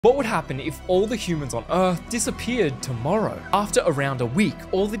What would happen if all the humans on Earth disappeared tomorrow? After around a week,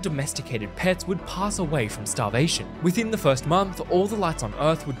 all the domesticated pets would pass away from starvation. Within the first month, all the lights on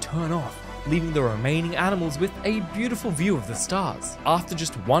Earth would turn off, leaving the remaining animals with a beautiful view of the stars. After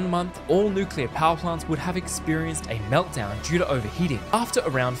just 1 month, all nuclear power plants would have experienced a meltdown due to overheating. After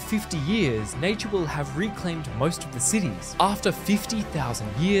around 50 years, nature will have reclaimed most of the cities. After 50,000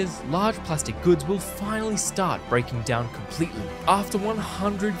 years, large plastic goods will finally start breaking down completely. After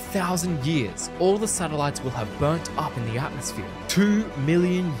 100,000 years, all the satellites will have burnt up in the atmosphere. 2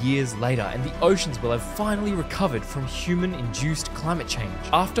 million years later, and the oceans will have finally recovered from human-induced climate change.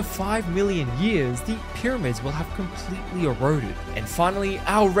 After 5 million years, the pyramids will have completely eroded. And finally,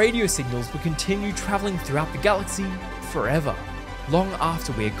 our radio signals will continue traveling throughout the galaxy forever. Long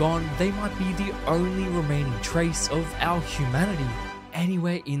after we're gone, they might be the only remaining trace of our humanity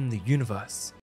anywhere in the universe.